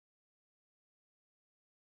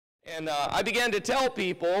And I began to tell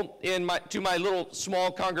people to my little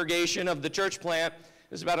small congregation of the church plant,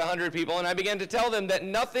 there's about 100 people, and I began to tell them that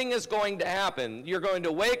nothing is going to happen. You're going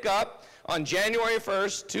to wake up on January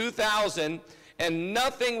 1st, 2000, and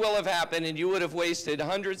nothing will have happened, and you would have wasted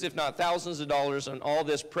hundreds, if not thousands of dollars on all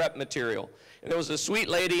this prep material. And there was a sweet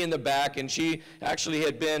lady in the back, and she actually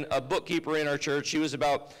had been a bookkeeper in our church. She was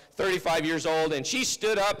about 35 years old, and she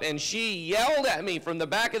stood up and she yelled at me from the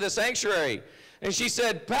back of the sanctuary. And she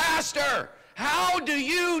said, "Pastor, how do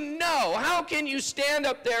you know? How can you stand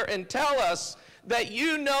up there and tell us that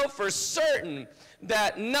you know for certain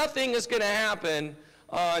that nothing is going to happen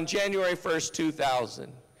on January 1st,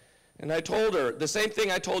 2000? And I told her the same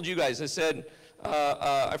thing I told you guys. I said,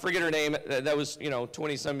 I forget her name. That was,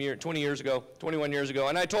 21 years ago.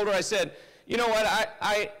 And I told her, I said, you know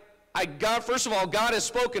what, God, first of all, God has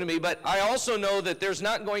spoken to me, but I also know that there's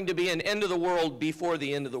not going to be an end of the world before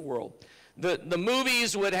the end of the world. The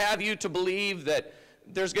movies would have you to believe that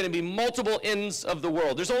there's going to be multiple ends of the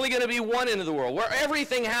world. There's only going to be one end of the world where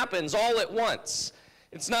everything happens all at once.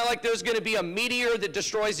 It's not like there's going to be a meteor that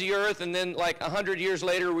destroys the earth and then like 100 years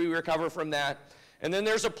later we recover from that. And then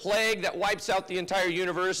there's a plague that wipes out the entire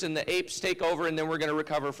universe and the apes take over and then we're going to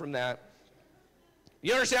recover from that.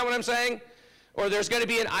 You understand what I'm saying? Or there's going to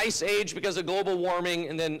be an ice age because of global warming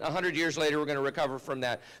and then 100 years later we're going to recover from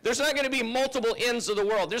that. There's not going to be multiple ends of the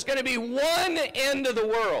world. There's going to be one end of the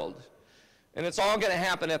world. And it's all going to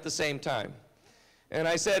happen at the same time. And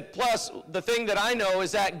I said, plus, the thing that I know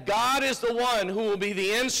is that God is the one who will be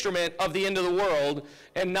the instrument of the end of the world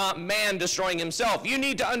and not man destroying himself. You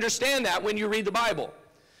need to understand that when you read the Bible.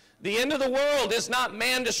 The end of the world is not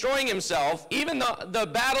man destroying himself. Even the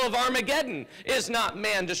Battle of Armageddon is not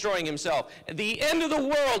man destroying himself. The end of the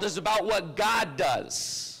world is about what God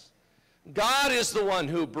does. God is the one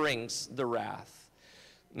who brings the wrath.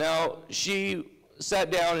 Now, she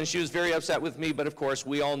sat down and she was very upset with me, but of course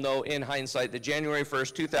we all know in hindsight that January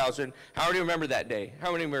 1st, 2000, how many remember that day?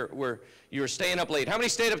 How many were you were staying up late? How many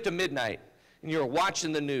stayed up to midnight and you were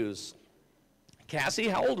watching the news? Cassie,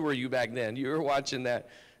 how old were you back then? You were watching that.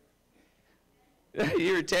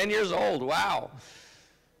 You were 10 years old, wow.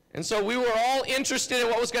 And so we were all interested in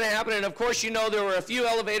what was going to happen, and of course you know there were a few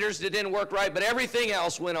elevators that didn't work right, but everything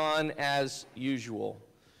else went on as usual.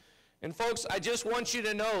 And folks, I just want you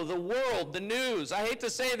to know, the world, the news, I hate to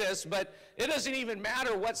say this, but it doesn't even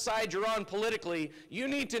matter what side you're on politically. You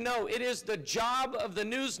need to know it is the job of the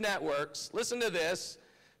news networks, listen to this,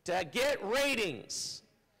 to get ratings.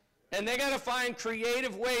 And they got to find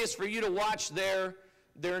creative ways for you to watch their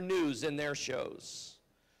news and their shows.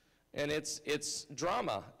 And it's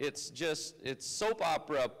drama. It's soap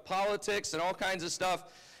opera, politics, and all kinds of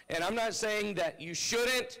stuff. And I'm not saying that you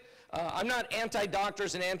shouldn't. I'm not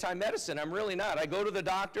anti-doctors and anti-medicine. I'm really not. I go to the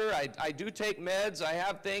doctor. I do take meds. I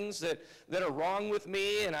have things that are wrong with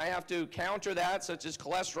me, and I have to counter that, such as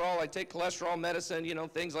cholesterol. I take cholesterol medicine,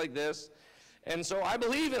 things like this. And so I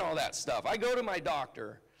believe in all that stuff. I go to my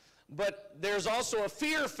doctor. But there's also a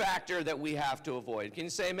fear factor that we have to avoid. Can you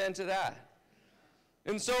say amen to that?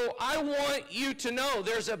 And so I want you to know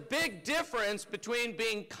there's a big difference between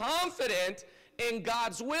being confident in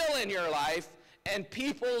God's will in your life and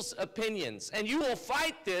people's opinions. And you will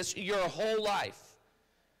fight this your whole life.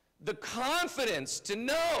 The confidence to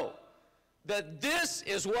know that this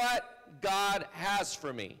is what God has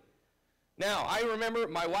for me. Now, I remember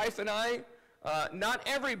my wife and I, not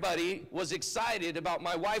everybody was excited about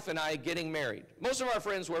my wife and I getting married. Most of our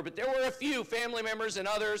friends were, but there were a few family members and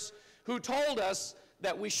others who told us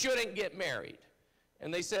that we shouldn't get married.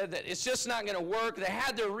 And they said that it's just not going to work. They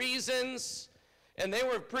had their reasons. And they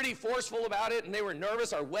were pretty forceful about it, and they were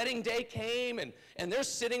nervous. Our wedding day came, and they're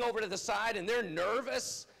sitting over to the side, and they're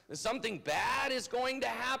nervous that something bad is going to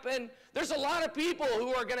happen. There's a lot of people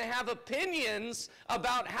who are going to have opinions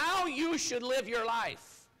about how you should live your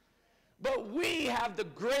life. But we have the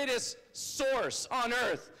greatest source on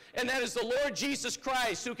earth, and that is the Lord Jesus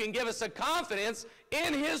Christ, who can give us a confidence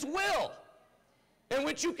in his will, in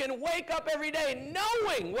which you can wake up every day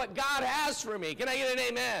knowing what God has for me. Can I get an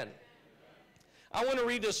amen? I want to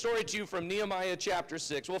read a story to you from Nehemiah chapter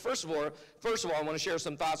 6. Well, first of all, I want to share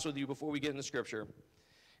some thoughts with you before we get into Scripture.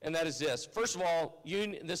 And that is this. First of all,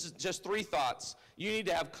 this is just 3 thoughts. You need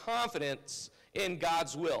to have confidence in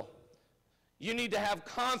God's will. You need to have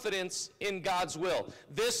confidence in God's will.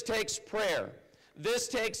 This takes prayer. This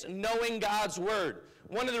takes knowing God's word.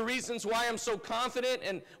 One of the reasons why I'm so confident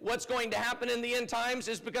in what's going to happen in the end times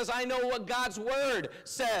is because I know what God's word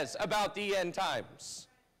says about the end times.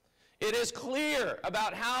 It is clear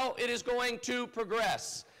about how it is going to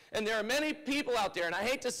progress. And there are many people out there, and I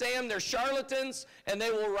hate to say them, they're charlatans, and they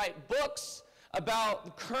will write books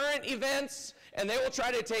about current events, and they will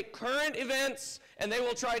try to take current events, and they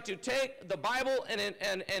will try to take the Bible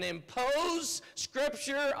and impose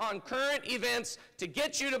Scripture on current events to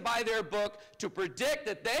get you to buy their book, to predict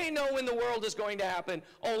that they know when the world is going to happen,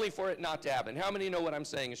 only for it not to happen. How many know what I'm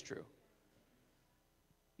saying is true?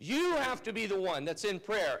 You have to be the one that's in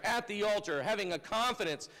prayer at the altar, having a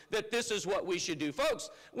confidence that this is what we should do. Folks,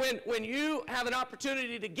 when you have an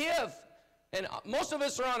opportunity to give, and most of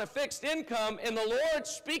us are on a fixed income, and the Lord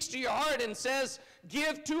speaks to your heart and says,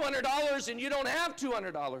 give $200, and you don't have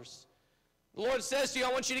 $200. The Lord says to you,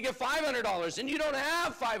 I want you to give $500, and you don't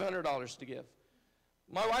have $500 to give.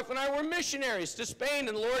 My wife and I were missionaries to Spain,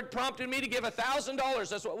 and the Lord prompted me to give $1,000.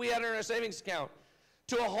 That's what we had in our savings account.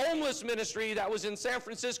 To a homeless ministry that was in San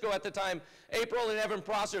Francisco at the time, April and Evan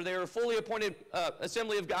Prosser. They were fully appointed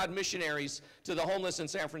Assembly of God missionaries to the homeless in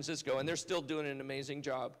San Francisco, and they're still doing an amazing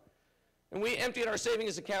job. And we emptied our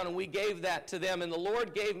savings account, and we gave that to them, and the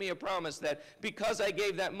Lord gave me a promise that because I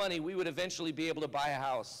gave that money, we would eventually be able to buy a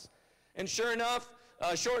house. And sure enough,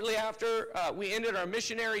 shortly after we ended our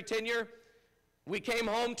missionary tenure, we came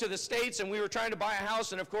home to the States, and we were trying to buy a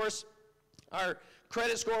house, and of course, our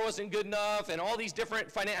credit score wasn't good enough, and all these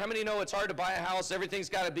different how many know it's hard to buy a house? Everything's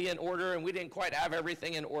got to be in order, and we didn't quite have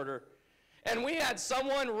everything in order. And we had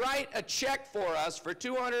someone write a check for us for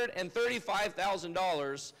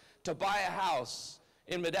 $235,000 to buy a house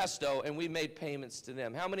in Modesto, and we made payments to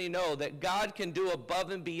them. How many know that God can do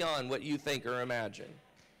above and beyond what you think or imagine?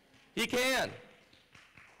 He can.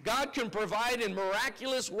 God can provide in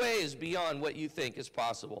miraculous ways beyond what you think is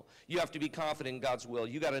possible. You have to be confident in God's will.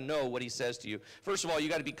 You got to know what he says to you. First of all, you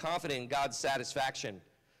got to be confident in God's satisfaction.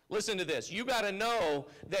 Listen to this. You got to know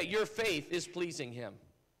that your faith is pleasing him.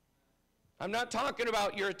 I'm not talking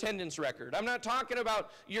about your attendance record. I'm not talking about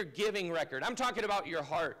your giving record. I'm talking about your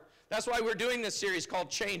heart. That's why we're doing this series called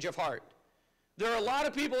Change of Heart. There are a lot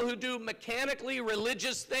of people who do mechanically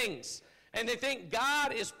religious things, and they think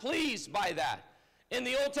God is pleased by that. In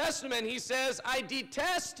the Old Testament, he says, I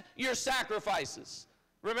detest your sacrifices.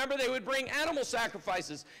 Remember, they would bring animal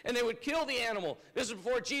sacrifices, and they would kill the animal. This is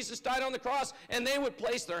before Jesus died on the cross, and they would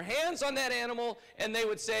place their hands on that animal, and they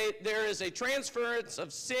would say, there is a transference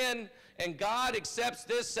of sin, and God accepts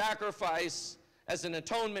this sacrifice as an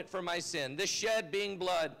atonement for my sin. This shed being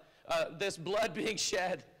blood, this blood being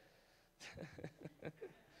shed.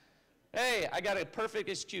 Hey, I got a perfect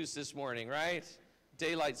excuse this morning, right?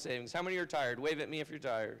 Daylight savings. How many are tired? Wave at me if you're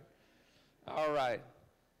tired. All right.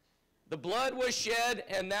 The blood was shed,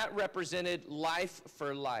 and that represented life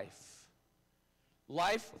for life.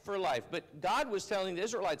 Life for life. But God was telling the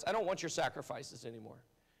Israelites, I don't want your sacrifices anymore.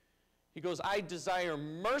 He goes, I desire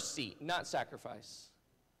mercy, not sacrifice.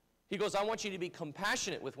 He goes, I want you to be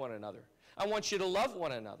compassionate with one another. I want you to love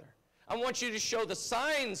one another. I want you to show the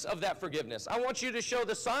signs of that forgiveness. I want you to show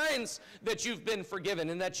the signs that you've been forgiven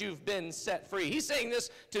and that you've been set free. He's saying this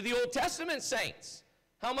to the Old Testament saints.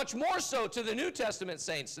 How much more so to the New Testament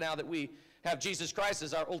saints now that we have Jesus Christ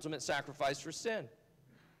as our ultimate sacrifice for sin?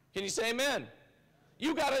 Can you say amen?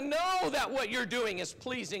 You got to know that what you're doing is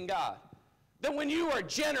pleasing God. That when you are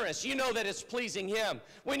generous, you know that it's pleasing him.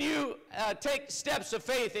 When you take steps of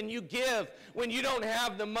faith and you give when you don't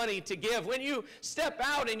have the money to give. When you step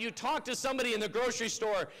out and you talk to somebody in the grocery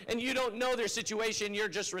store and you don't know their situation, you're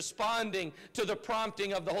just responding to the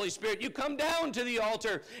prompting of the Holy Spirit. You come down to the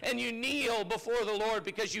altar and you kneel before the Lord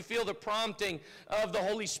because you feel the prompting of the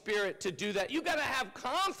Holy Spirit to do that. You got to have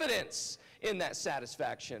confidence in that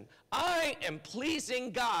satisfaction. I am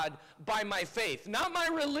pleasing God by my faith, not my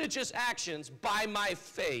religious actions, by my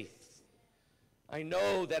faith. I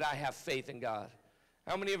know that I have faith in God.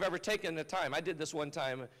 How many have ever taken the time? I did this one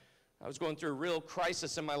time. I was going through a real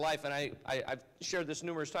crisis in my life, and I've shared this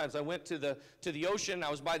numerous times. I went to the ocean, I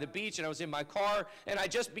was by the beach, and I was in my car, and I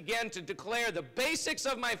just began to declare the basics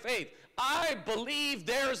of my faith. I believe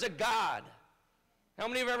there's a God. How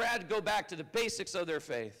many have ever had to go back to the basics of their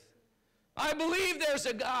faith? I believe there's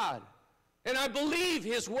a God, and I believe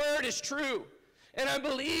his word is true, and I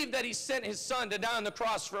believe that he sent his son to die on the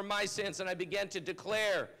cross for my sins, and I began to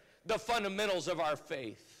declare the fundamentals of our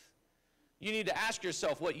faith. You need to ask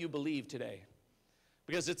yourself what you believe today,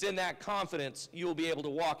 because it's in that confidence you will be able to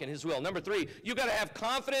walk in his will. Number 3, you got to have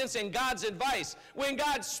confidence in God's advice. When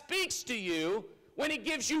God speaks to you, when he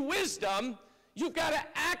gives you wisdom, you've got to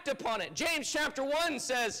act upon it. James chapter 1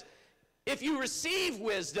 says, if you receive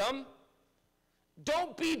wisdom,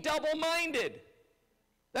 don't be double-minded.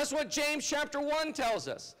 That's what James chapter 1 tells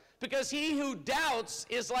us. Because he who doubts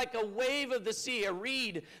is like a wave of the sea, a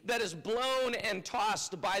reed that is blown and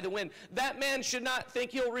tossed by the wind. That man should not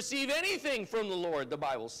think he'll receive anything from the Lord, the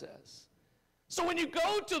Bible says. So when you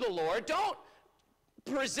go to the Lord, don't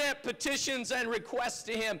present petitions and requests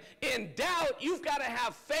to him. In doubt, you've got to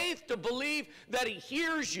have faith to believe that he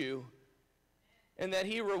hears you and that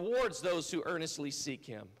he rewards those who earnestly seek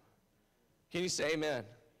him. Can you say amen?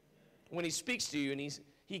 When he speaks to you and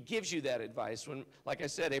he gives you that advice. When, like I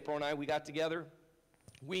said, April and I, we got together.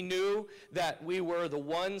 We knew that we were the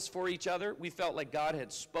ones for each other. We felt like God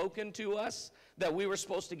had spoken to us, that we were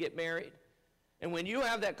supposed to get married. And when you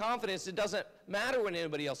have that confidence, it doesn't matter what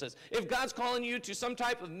anybody else says. If God's calling you to some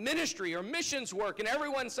type of ministry or missions work and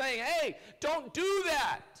everyone's saying, hey, don't do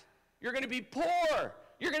that. You're going to be poor.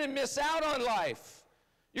 You're going to miss out on life.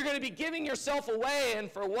 You're going to be giving yourself away, and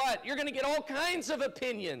for what? You're going to get all kinds of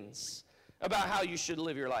opinions about how you should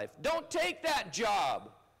live your life. Don't take that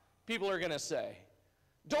job, people are going to say.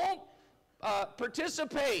 Don't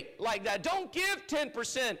participate like that. Don't give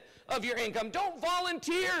 10% of your income. Don't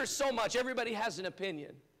volunteer so much. Everybody has an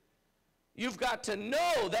opinion. You've got to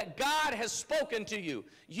know that God has spoken to you.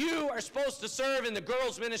 You are supposed to serve in the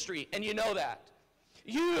girls' ministry, and you know that.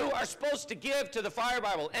 You are supposed to give to the Fire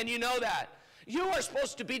Bible, and you know that. You are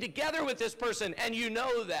supposed to be together with this person, and you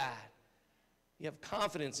know that. You have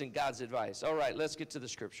confidence in God's advice. All right, let's get to the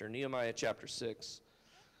scripture. Nehemiah chapter 6.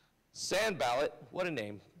 Sanballat, what a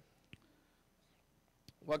name.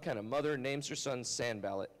 What kind of mother names her son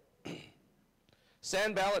Sanballat?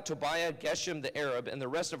 Sanballat, Tobiah, Geshem the Arab, and the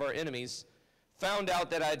rest of our enemies found out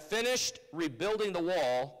that I had finished rebuilding the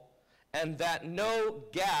wall and that no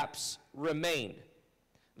gaps remained,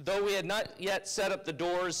 though we had not yet set up the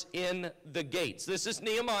doors in the gates. This is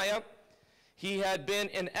Nehemiah. He had been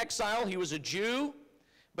in exile. He was a Jew,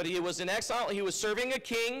 but he was in exile. He was serving a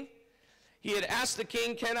king. He had asked the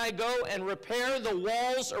king, can I go and repair the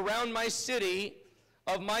walls around my city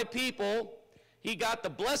of my people? He got the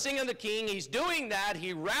blessing of the king. He's doing that.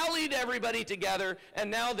 He rallied everybody together, and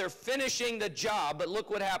now they're finishing the job. But look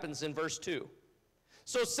what happens in verse 2.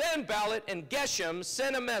 So Sanballat and Geshem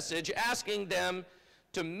sent a message asking them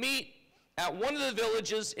to meet at one of the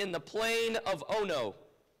villages in the plain of Ono.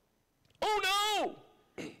 Oh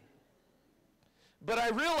no! But I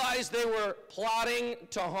realized they were plotting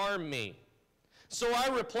to harm me. So I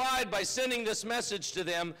replied by sending this message to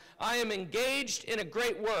them, I am engaged in a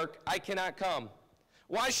great work, I cannot come.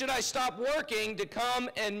 Why should I stop working to come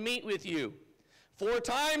and meet with you? 4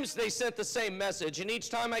 times they sent the same message, and each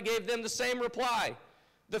time I gave them the same reply.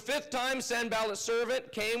 The 5th time, Sanballat's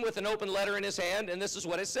servant came with an open letter in his hand, and this is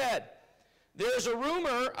what it said. There is a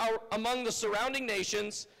rumor among the surrounding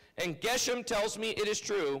nations, and Geshem tells me it is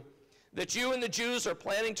true, that you and the Jews are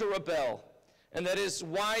planning to rebel, and that is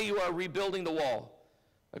why you are rebuilding the wall.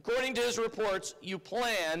 According to his reports, you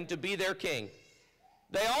plan to be their king.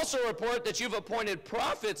 They also report that you've appointed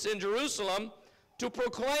prophets in Jerusalem to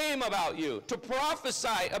proclaim about you, to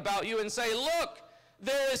prophesy about you and say, look,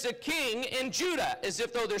 there is a king in Judah, as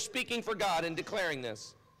if though they're speaking for God and declaring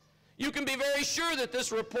this. You can be very sure that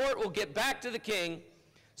this report will get back to the king,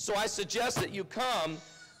 so I suggest that you come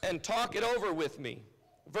and talk it over with me.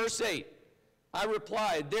 Verse 8. I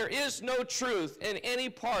replied, there is no truth in any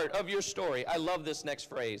part of your story. I love this next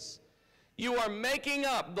phrase. You are making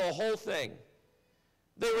up the whole thing.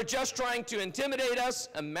 They were just trying to intimidate us,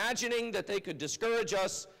 imagining that they could discourage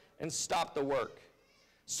us and stop the work.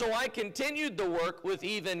 So I continued the work with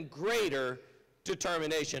even greater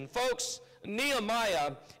determination. Folks,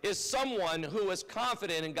 Nehemiah is someone who was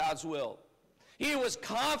confident in God's will. He was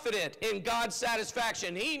confident in God's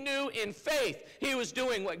satisfaction. He knew in faith he was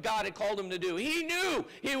doing what God had called him to do. He knew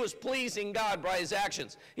he was pleasing God by his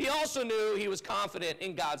actions. He also knew he was confident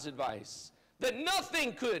in God's advice, that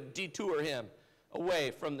nothing could detour him away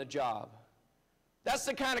from the job. That's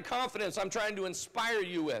the kind of confidence I'm trying to inspire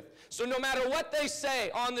you with. So no matter what they say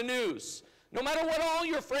on the news, no matter what all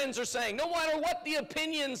your friends are saying, no matter what the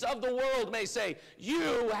opinions of the world may say,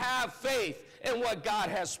 you have faith in what God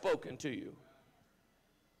has spoken to you.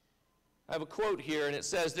 I have a quote here, and it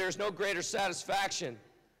says, there's no greater satisfaction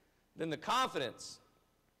than the confidence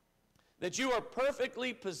that you are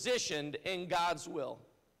perfectly positioned in God's will.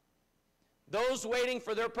 Those waiting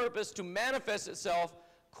for their purpose to manifest itself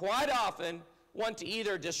quite often want to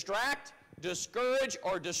either distract, discourage,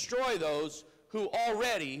 or destroy those who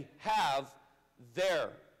already have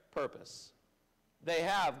their purpose. They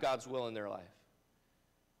have God's will in their life.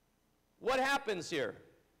 What happens here?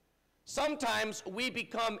 Sometimes we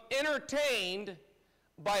become entertained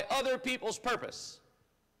by other people's purpose.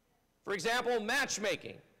 For example,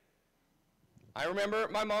 matchmaking. I remember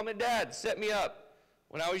my mom and dad set me up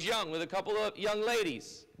when I was young with a couple of young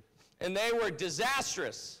ladies, and they were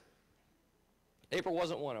disastrous. April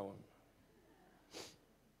wasn't one of them.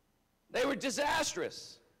 They were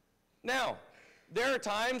disastrous. Now, There are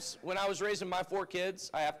times when I was raising my 4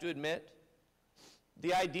 kids, I have to admit,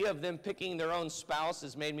 the idea of them picking their own spouse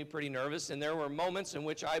has made me pretty nervous, and there were moments in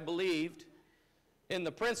which I believed in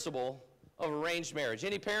the principle of arranged marriage.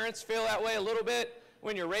 Any parents feel that way a little bit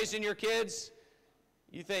when you're raising your kids?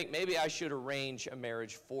 You think, maybe I should arrange a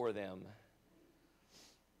marriage for them.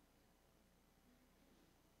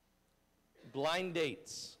 Blind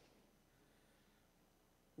dates.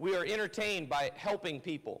 We are entertained by helping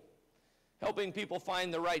people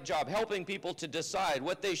find the right job, helping people to decide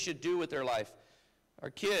what they should do with their life. Our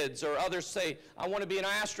kids or others say, I want to be an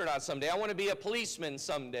astronaut someday. I want to be a policeman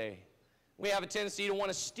someday. We have a tendency to want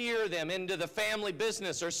to steer them into the family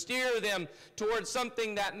business or steer them towards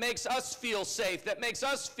something that makes us feel safe, that makes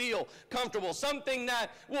us feel comfortable, something that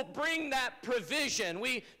will bring that provision.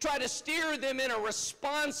 We try to steer them in a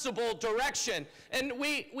responsible direction. And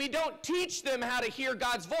we don't teach them how to hear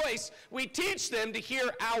God's voice. We teach them to hear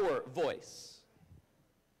our voice.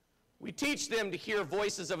 We teach them to hear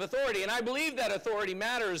voices of authority. And I believe that authority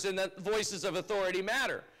matters and that voices of authority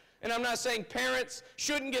matter. And I'm not saying parents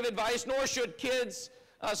shouldn't give advice, nor should kids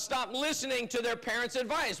stop listening to their parents'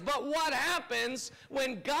 advice. But what happens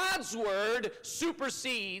when God's word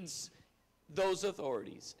supersedes those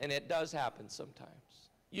authorities? And it does happen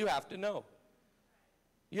sometimes. You have to know.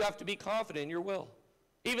 You have to be confident in your will.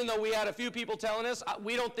 Even though we had a few people telling us,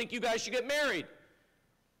 we don't think you guys should get married.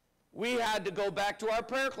 We had to go back to our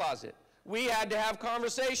prayer closet. We had to have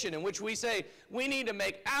conversation in which we say, we need to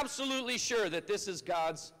make absolutely sure that this is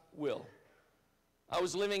God's will. I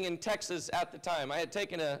was living in Texas at the time. I had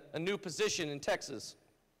taken a new position in Texas.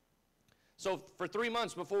 So for 3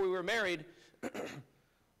 months before we were married,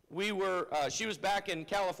 she was back in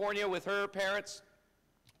California with her parents,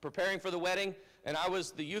 preparing for the wedding, and I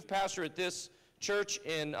was the youth pastor at this church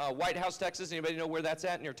in White House, Texas. Anybody know where that's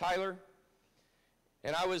at, near Tyler?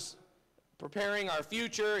 And I was preparing our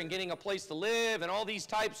future and getting a place to live and all these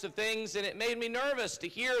types of things, and it made me nervous to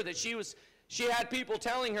hear that she had people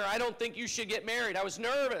telling her, I don't think you should get married. I was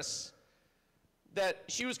nervous that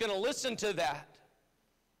she was going to listen to that.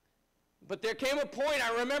 But there came a point,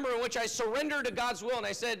 I remember, in which I surrendered to God's will, and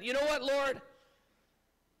I said, you know what, Lord?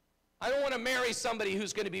 I don't want to marry somebody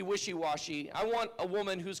who's going to be wishy-washy. I want a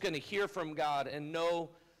woman who's going to hear from God and know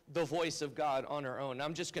the voice of God on her own.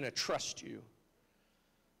 I'm just going to trust you.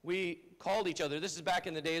 We called each other. This is back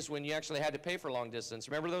in the days when you actually had to pay for long distance.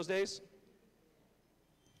 Remember those days?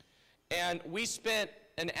 And we spent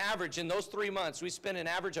an average, in those 3 months, we spent an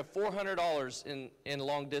average of $400 in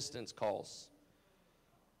long distance calls.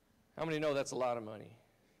 How many know that's a lot of money?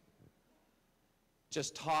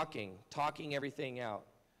 Just talking everything out.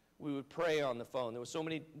 We would pray on the phone. There were so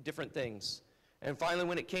many different things. And finally,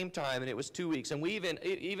 when it came time, and it was 2 weeks, and we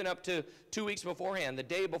even up to 2 weeks beforehand, the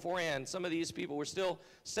day beforehand, some of these people were still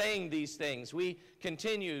saying these things. We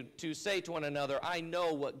continued to say to one another, I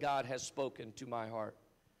know what God has spoken to my heart.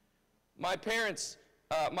 My parents,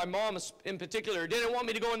 my mom in particular, didn't want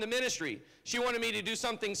me to go in the ministry. She wanted me to do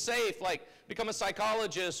something safe, like become a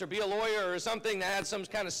psychologist or be a lawyer or something that had some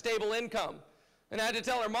kind of stable income. And I had to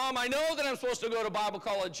tell her, Mom, I know that I'm supposed to go to Bible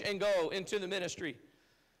college and go into the ministry.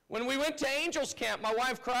 When we went to Angels Camp, my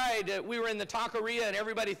wife cried. We were in the taqueria, and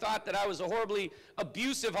everybody thought that I was a horribly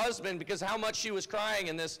abusive husband because how much she was crying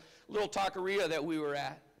in this little taqueria that we were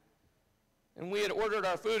at. And we had ordered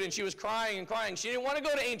our food, and she was crying and crying. She didn't want to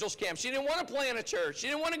go to Angels Camp. She didn't want to plant a church. She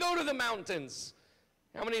didn't want to go to the mountains.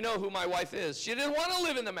 How many know who my wife is? She didn't want to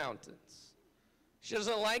live in the mountains. She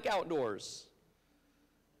doesn't like outdoors.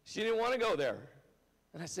 She didn't want to go there.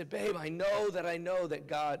 And I said, babe, I know that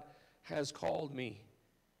God has called me.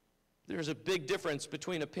 There's a big difference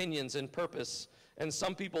between opinions and purpose, and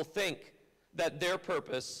some people think that their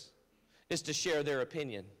purpose is to share their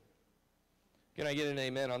opinion. Can I get an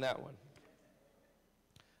amen on that one?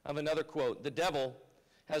 I have another quote. The devil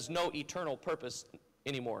has no eternal purpose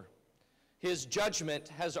anymore. His judgment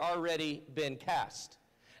has already been cast.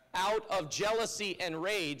 Out of jealousy and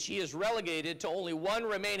rage, he is relegated to only one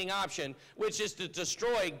remaining option, which is to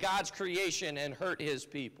destroy God's creation and hurt his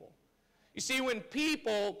people. You see, when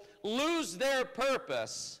people lose their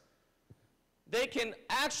purpose, they can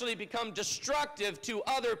actually become destructive to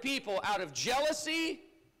other people out of jealousy,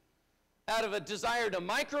 out of a desire to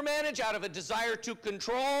micromanage, out of a desire to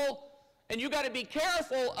control. And you got to be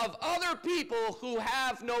careful of other people who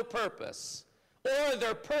have no purpose, or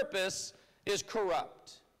their purpose is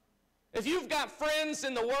corrupt. If you've got friends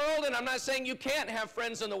in the world, and I'm not saying you can't have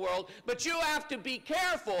friends in the world, but you have to be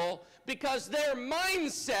careful because their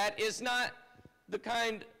mindset is not the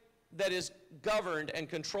kind that is governed and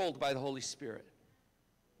controlled by the Holy Spirit.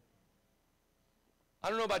 I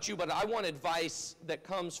don't know about you, but I want advice that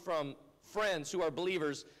comes from friends who are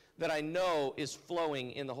believers that I know is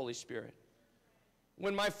flowing in the Holy Spirit.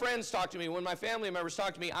 When my friends talk to me, when my family members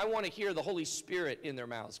talk to me, I want to hear the Holy Spirit in their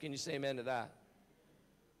mouths. Can you say amen to that?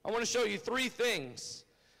 I want to show you 3 things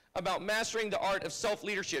about mastering the art of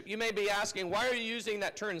self-leadership. You may be asking, why are you using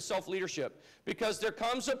that term, self-leadership? Because there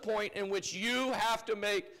comes a point in which you have to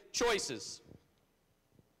make choices.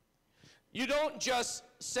 You don't just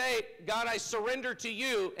say, God, I surrender to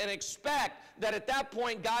you, and expect that at that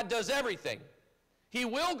point God does everything. He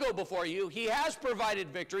will go before you. He has provided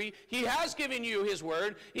victory. He has given you his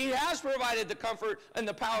word. He has provided the comfort and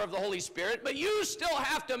the power of the Holy Spirit, but you still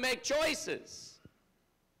have to make choices.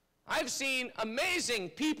 I've seen amazing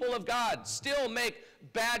people of God still make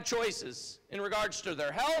bad choices in regards to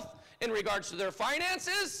their health, in regards to their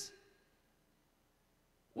finances.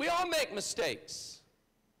 We all make mistakes.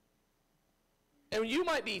 And you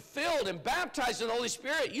might be filled and baptized in the Holy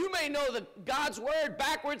Spirit. You may know God's word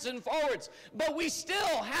backwards and forwards, but we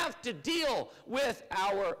still have to deal with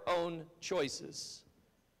our own choices.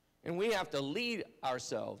 And we have to lead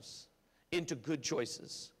ourselves into good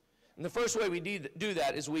choices. And the first way we do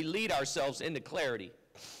that is we lead ourselves into clarity.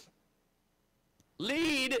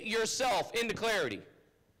 Lead yourself into clarity.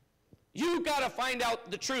 You've got to find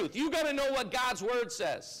out the truth. You've got to know what God's word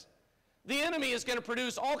says. The enemy is going to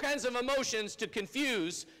produce all kinds of emotions to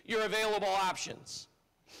confuse your available options.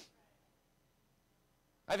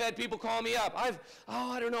 I've had people call me up.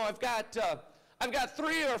 I don't know, I've got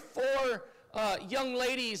 3 or 4 young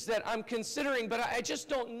ladies that I'm considering, but I just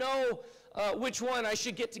don't know which one I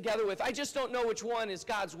should get together with. I just don't know which one is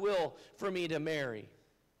God's will for me to marry.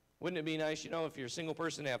 Wouldn't it be nice, if you're a single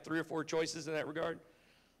person, to have 3 or 4 choices in that regard?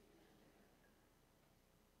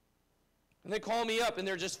 And they call me up, and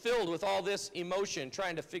they're just filled with all this emotion,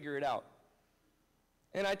 trying to figure it out.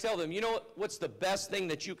 And I tell them, what's the best thing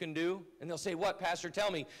that you can do? And they'll say, what, Pastor? Tell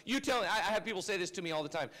me. You tell me. I have people say this to me all the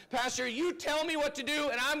time. Pastor, you tell me what to do,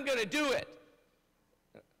 and I'm going to do it.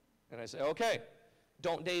 And I say, okay,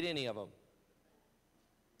 don't date any of them.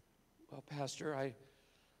 Well, Pastor, I'm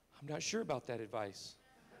not sure about that advice.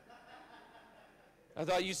 I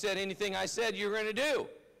thought you said anything I said you were going to do.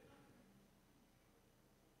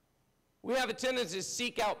 We have a tendency to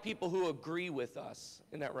seek out people who agree with us.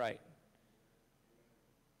 Isn't that right?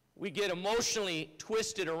 We get emotionally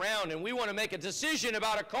twisted around, and we want to make a decision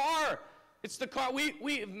about a car. It's the car.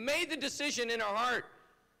 We've made the decision in our heart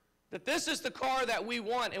that this is the car that we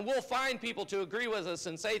want, and we'll find people to agree with us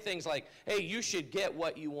and say things like, hey, you should get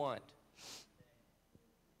what you want.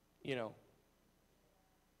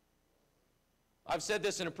 I've said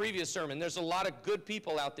this in a previous sermon. There's a lot of good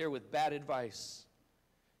people out there with bad advice.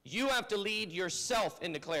 You have to lead yourself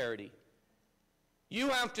into clarity. You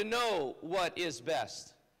have to know what is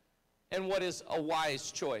best and what is a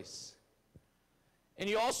wise choice. And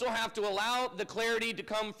you also have to allow the clarity to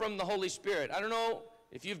come from the Holy Spirit. I don't know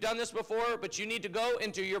if you've done this before, but you need to go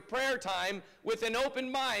into your prayer time with an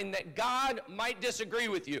open mind that God might disagree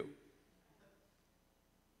with you.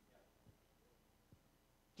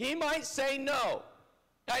 He might say no.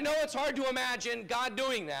 I know it's hard to imagine God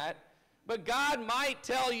doing that. But God might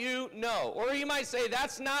tell you no. Or he might say,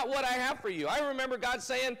 that's not what I have for you. I remember God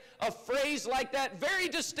saying a phrase like that very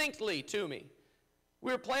distinctly to me.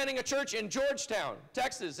 We were planning a church in Georgetown,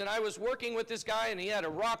 Texas, and I was working with this guy, and he had a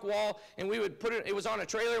rock wall, and we would put it was on a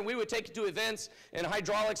trailer, and we would take it to events, and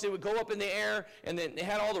hydraulics, it would go up in the air, and then they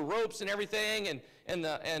had all the ropes and everything,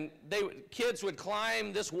 kids would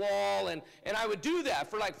climb this wall, and I would do that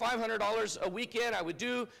for like $500 a weekend. I would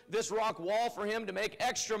do this rock wall for him to make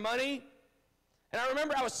extra money. And I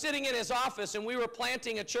remember I was sitting in his office, and we were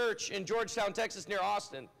planting a church in Georgetown, Texas, near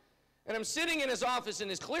Austin. And I'm sitting in his office,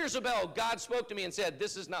 and as clear as a bell, God spoke to me and said,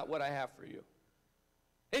 this is not what I have for you.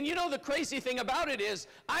 And the crazy thing about it is,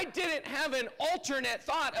 I didn't have an alternate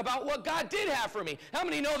thought about what God did have for me. How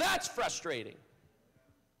many know that's frustrating?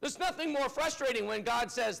 There's nothing more frustrating when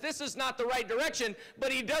God says, this is not the right direction,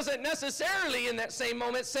 but he doesn't necessarily in that same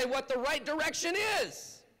moment say what the right direction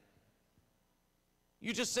is.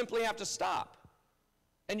 You just simply have to stop.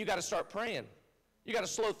 And you got to start praying. You got to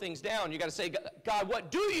slow things down. You got to say, God,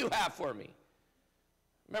 what do you have for me?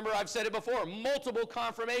 Remember, I've said it before, multiple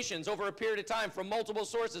confirmations over a period of time from multiple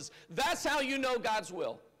sources. That's how you know God's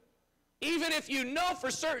will. Even if you know for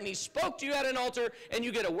certain he spoke to you at an altar and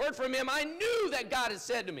you get a word from him, I knew that God had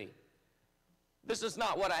said to me, this is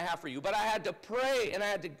not what I have for you. But I had to pray, and I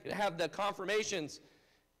had to have the confirmations.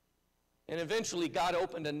 And eventually God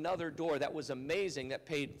opened another door that was amazing, that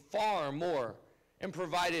paid far more and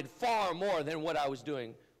provided far more than what I was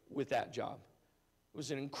doing with that job. It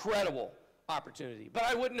was an incredible opportunity. But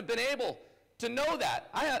I wouldn't have been able to know that.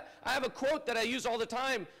 I have a quote that I use all the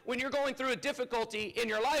time. When you're going through a difficulty in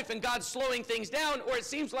your life and God's slowing things down, or it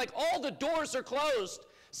seems like all the doors are closed,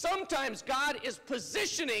 sometimes God is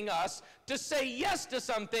positioning us to say yes to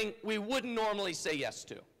something we wouldn't normally say yes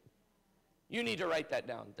to. You need to write that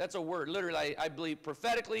down. That's a word. Literally, I believe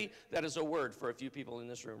prophetically, that is a word for a few people in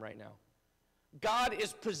this room right now. God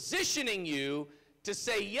is positioning you to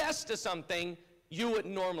say yes to something you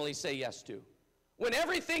wouldn't normally say yes to. When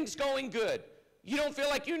everything's going good, you don't feel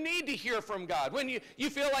like you need to hear from God. When you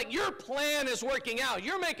feel like your plan is working out,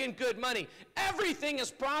 you're making good money, everything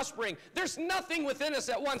is prospering, there's nothing within us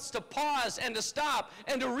that wants to pause and to stop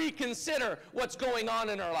and to reconsider what's going on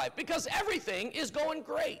in our life because everything is going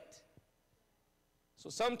great. So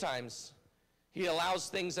sometimes he allows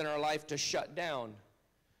things in our life to shut down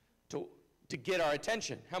to get our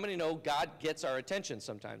attention. How many know God gets our attention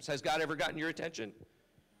sometimes? Has God ever gotten your attention?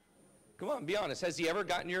 Come on, be honest. Has he ever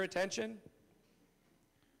gotten your attention?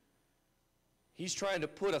 He's trying to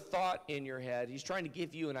put a thought in your head. He's trying to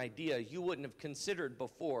give you an idea you wouldn't have considered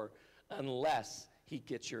before unless he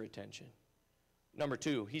gets your attention. Number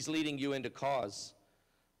 2, he's leading you into cause.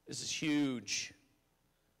 This is huge.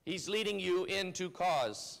 He's leading you into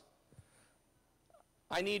cause.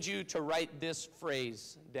 I need you to write this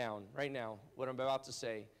phrase down right now, what I'm about to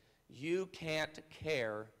say. You can't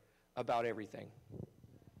care about everything.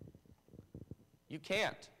 You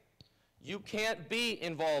can't. You can't be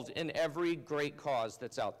involved in every great cause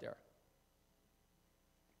that's out there.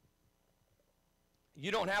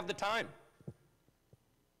 You don't have the time.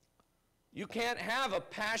 You can't have a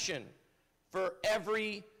passion for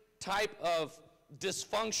every type of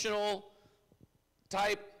dysfunctional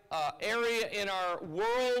type area in our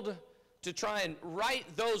world to try and right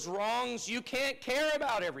those wrongs. You can't care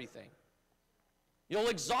about everything. You'll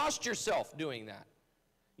exhaust yourself doing that.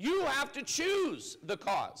 You have to choose the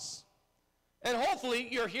cause. And hopefully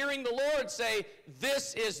you're hearing the Lord say,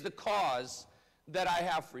 this is the cause that I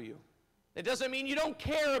have for you. It doesn't mean you don't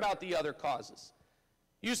care about the other causes.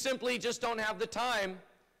 You simply just don't have the time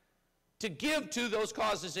to give to those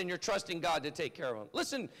causes, and you're trusting God to take care of them.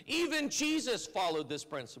 Listen, even Jesus followed this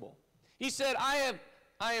principle. He said, I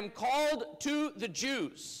am called to the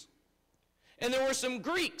Jews. And there were some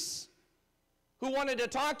Greeks who wanted to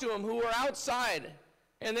talk to him who were outside,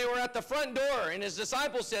 and they were at the front door, and his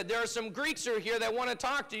disciples said, there are some Greeks who are here that want to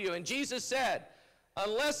talk to you. And Jesus said,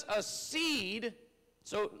 unless a seed,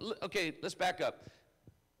 okay, let's back up.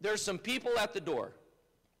 There's some people at the door.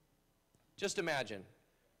 Just imagine.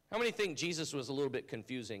 How many think Jesus was a little bit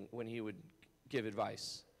confusing when he would give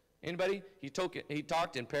advice? Anybody? He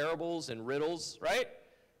talked in parables and riddles, right?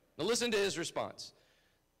 Now listen to his response.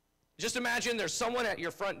 Just imagine there's someone at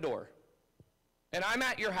your front door, and I'm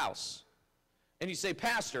at your house, and you say,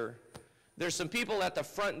 Pastor, there's some people at the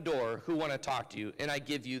front door who want to talk to you, and I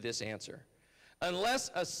give you this answer.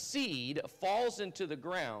 Unless a seed falls into the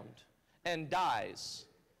ground and dies,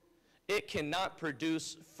 it cannot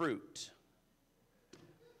produce fruit.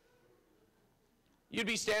 You'd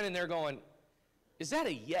be standing there going, is that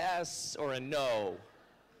a yes or a no?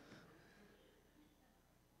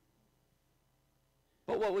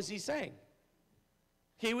 But what was he saying?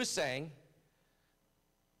 He was saying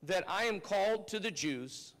that I am called to the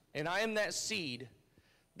Jews, and I am that seed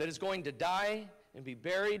that is going to die and be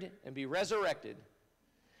buried and be resurrected.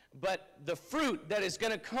 But the fruit that is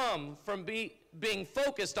going to come from being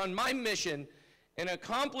focused on my mission and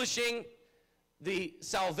accomplishing the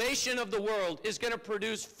salvation of the world is going to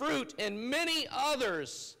produce fruit in many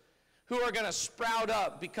others who are going to sprout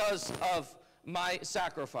up because of my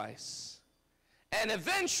sacrifice. And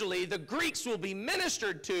eventually the Greeks will be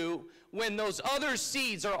ministered to when those other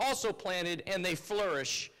seeds are also planted and they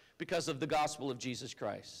flourish because of the gospel of Jesus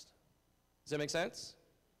Christ. Does that make sense?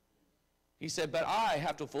 He said, but I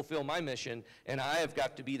have to fulfill my mission, and I have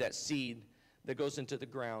got to be that seed that goes into the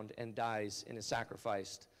ground and dies and is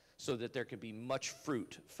sacrificed so that there can be much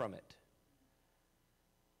fruit from it.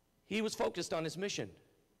 He was focused on his mission.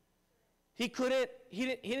 He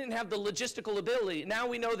didn't have the logistical ability. Now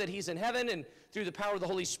we know that he's in heaven, and through the power of the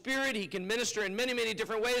Holy Spirit, he can minister in many, many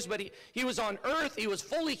different ways, but he was on earth, he was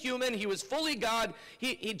fully human, he was fully God.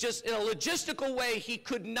 He just, in a logistical way, he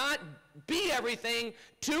could not be everything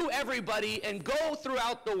to everybody and go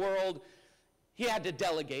throughout the world. He had to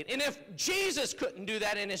delegate. And if Jesus couldn't do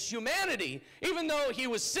that in his humanity, even though he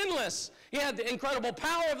was sinless, he had the incredible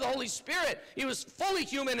power of the Holy Spirit, he was fully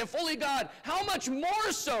human and fully God, how much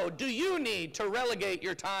more so do you need to relegate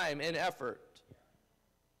your time and effort?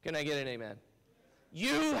 Can I get an amen?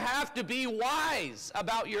 You have to be wise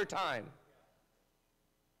about your time.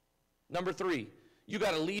 Number 3, You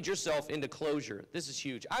got to lead yourself into closure. This is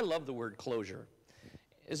huge. I love the word closure.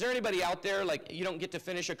 Is there anybody out there, like, you don't get to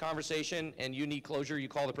finish a conversation and you need closure? You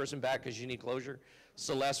call the person back because you need closure?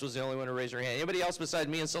 Celeste was the only one to raise her hand. Anybody else besides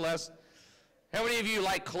me and Celeste? How many of you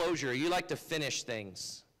like closure? You like to finish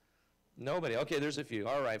things? Nobody. Okay, there's a few.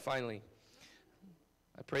 All right, finally.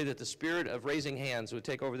 I pray that the spirit of raising hands would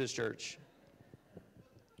take over this church.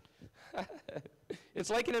 It's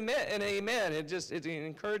like an amen. It's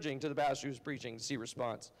encouraging to the pastor who's preaching to see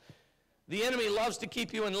response. The enemy loves to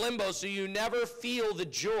keep you in limbo so you never feel the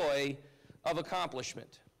joy of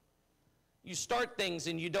accomplishment. You start things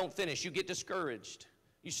and you don't finish. You get discouraged.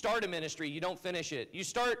 You start a ministry, you don't finish it. You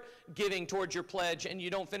start giving towards your pledge and you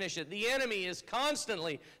don't finish it. The enemy is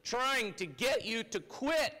constantly trying to get you to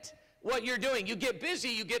quit what you're doing. You get busy,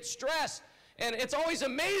 you get stressed, and it's always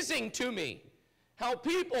amazing to me how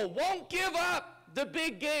people won't give up the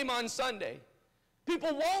big game on Sunday. People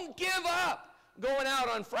won't give up going out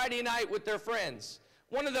on Friday night with their friends.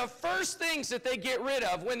 One of the first things that they get rid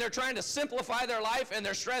of when they're trying to simplify their life and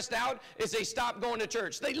they're stressed out is they stop going to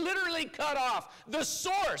church. They literally cut off the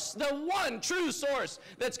source, the one true source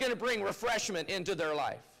that's going to bring refreshment into their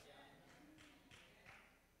life.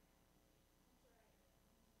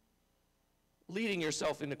 Leading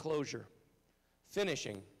yourself into closure,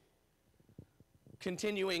 finishing,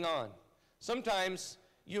 continuing on. Sometimes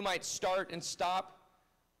you might start and stop,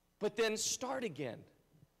 but then start again.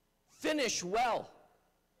 Finish well.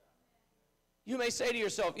 You may say to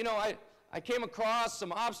yourself, you know, I came across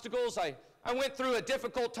some obstacles. I went through a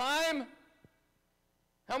difficult time.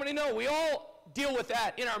 How many know we all deal with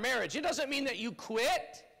that in our marriage? It doesn't mean that you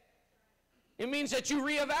quit. It means that you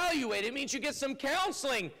reevaluate. It means you get some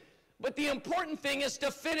counseling. But the important thing is to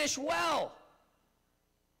finish well.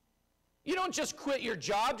 You don't just quit your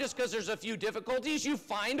job just because there's a few difficulties. You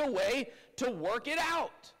find a way to work it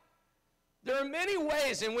out. There are many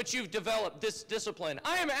ways in which you've developed this discipline.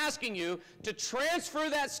 I am asking you to transfer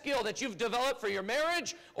that skill that you've developed for your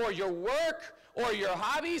marriage or your work or your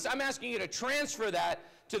hobbies. I'm asking you to transfer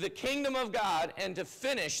that to the kingdom of God and to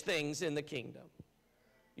finish things in the kingdom.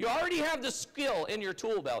 You already have the skill in your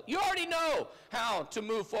tool belt. You already know how to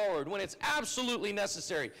move forward when it's absolutely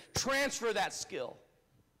necessary. Transfer that skill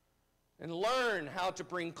and learn how to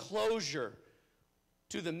bring closure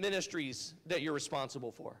to the ministries that you're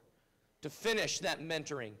responsible for. To finish that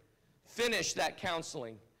mentoring, finish that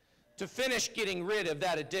counseling, to finish getting rid of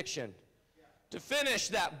that addiction, to finish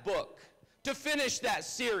that book, to finish that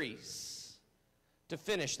series, to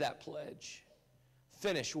finish that pledge.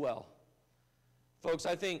 Finish well. Folks,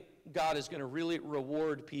 I think God is going to really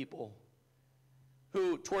reward people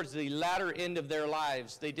who, towards the latter end of their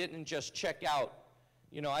lives, they didn't just check out.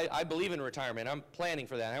 You know, I believe in retirement. I'm planning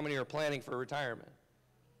for that. How many are planning for retirement?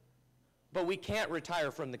 But we can't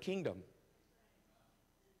retire from the kingdom.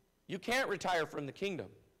 You can't retire from the kingdom.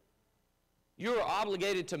 You are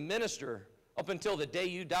obligated to minister up until the day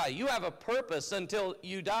you die. You have a purpose until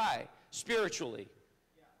you die, spiritually.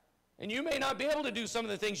 And you may not be able to do some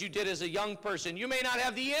of the things you did as a young person. You may not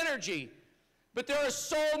have the energy. But there are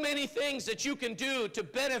so many things that you can do to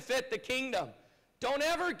benefit the kingdom. Don't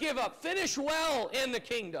ever give up. Finish well in the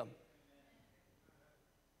kingdom.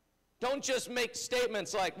 Don't just make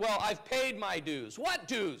statements like, well, I've paid my dues. What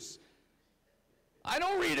dues? I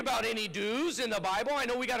don't read about any dues in the Bible. I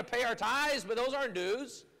know we got to pay our tithes, but those aren't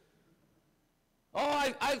dues.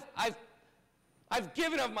 Oh, I've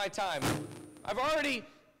given of my time. I've already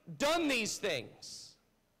done these things.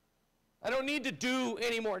 I don't need to do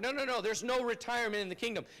anymore. No. There's no retirement in the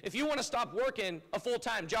kingdom. If you want to stop working a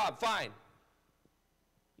full-time job, fine.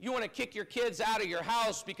 You want to kick your kids out of your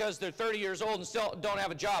house because they're 30 years old and still don't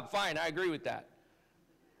have a job, fine. I agree with that.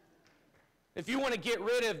 If you want to get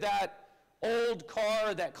rid of that old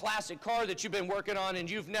car, that classic car that you've been working on and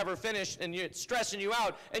you've never finished and it's stressing you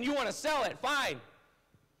out and you want to sell it, fine.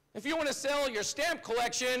 If you want to sell your stamp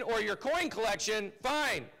collection or your coin collection,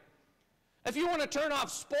 fine. If you want to turn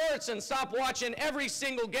off sports and stop watching every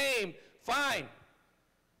single game, fine.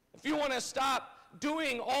 If you want to stop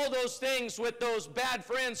doing all those things with those bad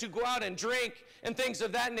friends who go out and drink and things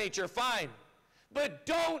of that nature, fine. But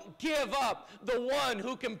don't give up the one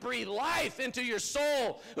who can breathe life into your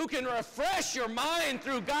soul, who can refresh your mind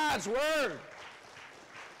through God's word.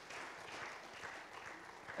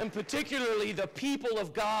 And particularly the people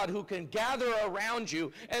of God who can gather around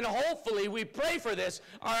you, and hopefully, we pray for this,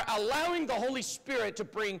 are allowing the Holy Spirit to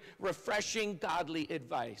bring refreshing, godly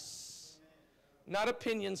advice. Not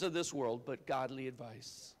opinions of this world, but godly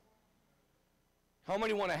advice. How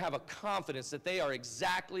many want to have a confidence that they are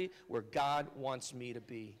exactly where God wants me to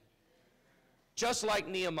be? Just like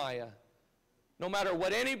Nehemiah. No matter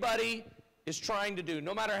what anybody is trying to do,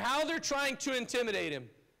 no matter how they're trying to intimidate him.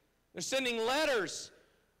 They're sending letters.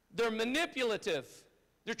 They're manipulative.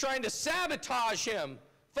 They're trying to sabotage him.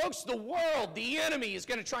 Folks, the world, the enemy, is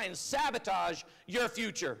going to try and sabotage your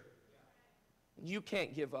future. You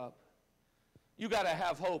can't give up. You got to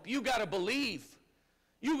have hope. You got to believe.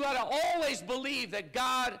 You got to always believe that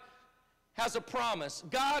God has a promise.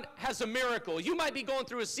 God has a miracle. You might be going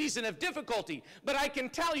through a season of difficulty, but I can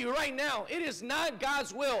tell you right now, it is not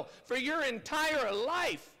God's will for your entire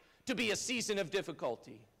life to be a season of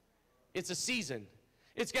difficulty. It's a season.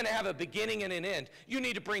 It's going to have a beginning and an end. You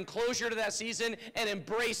need to bring closure to that season and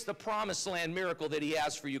embrace the promised land miracle that he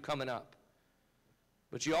has for you coming up.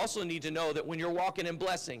 But you also need to know that when you're walking in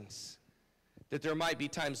blessings, that there might be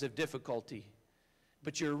times of difficulty.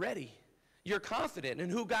 But you're ready. You're confident in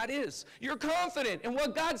who God is. You're confident in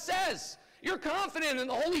what God says. You're confident in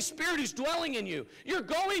the Holy Spirit who's dwelling in you. You're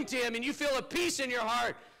going to him and you feel a peace in your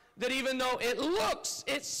heart that even though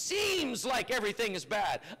it seems like everything is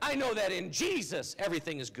bad, I know that in Jesus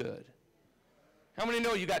everything is good. How many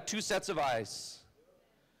know you got two sets of eyes?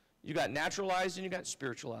 You got natural eyes and you got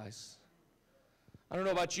spiritual eyes. I don't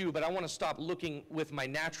know about you, but I want to stop looking with my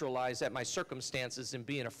natural eyes at my circumstances and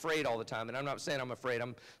being afraid all the time. And I'm not saying I'm afraid.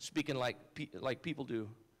 I'm speaking like people do.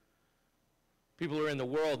 People who are in the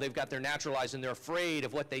world, they've got their natural eyes and they're afraid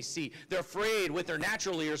of what they see. They're afraid with their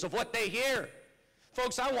natural ears of what they hear.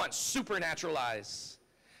 Folks, I want supernatural eyes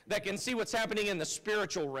that can see what's happening in the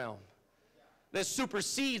spiritual realm, that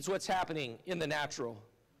supersedes what's happening in the natural.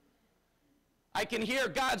 I can hear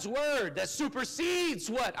God's word that supersedes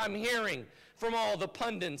what I'm hearing from all the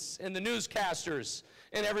pundits and the newscasters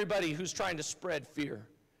and everybody who's trying to spread fear.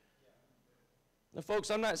 Now,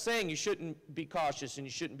 folks, I'm not saying you shouldn't be cautious and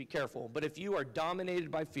you shouldn't be careful, but if you are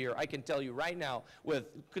dominated by fear, I can tell you right now with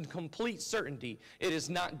complete certainty, it is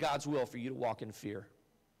not God's will for you to walk in fear.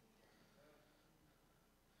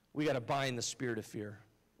 We got to bind the spirit of fear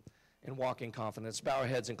and walk in confidence. Bow our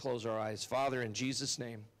heads and close our eyes. Father, in Jesus'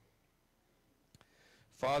 name,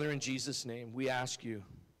 we ask you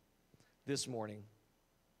this morning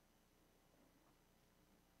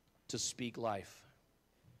to speak life.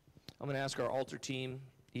 I'm going to ask our altar team,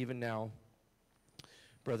 even now,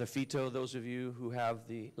 Brother Fito, those of you who have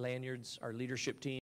the lanyards, our leadership team,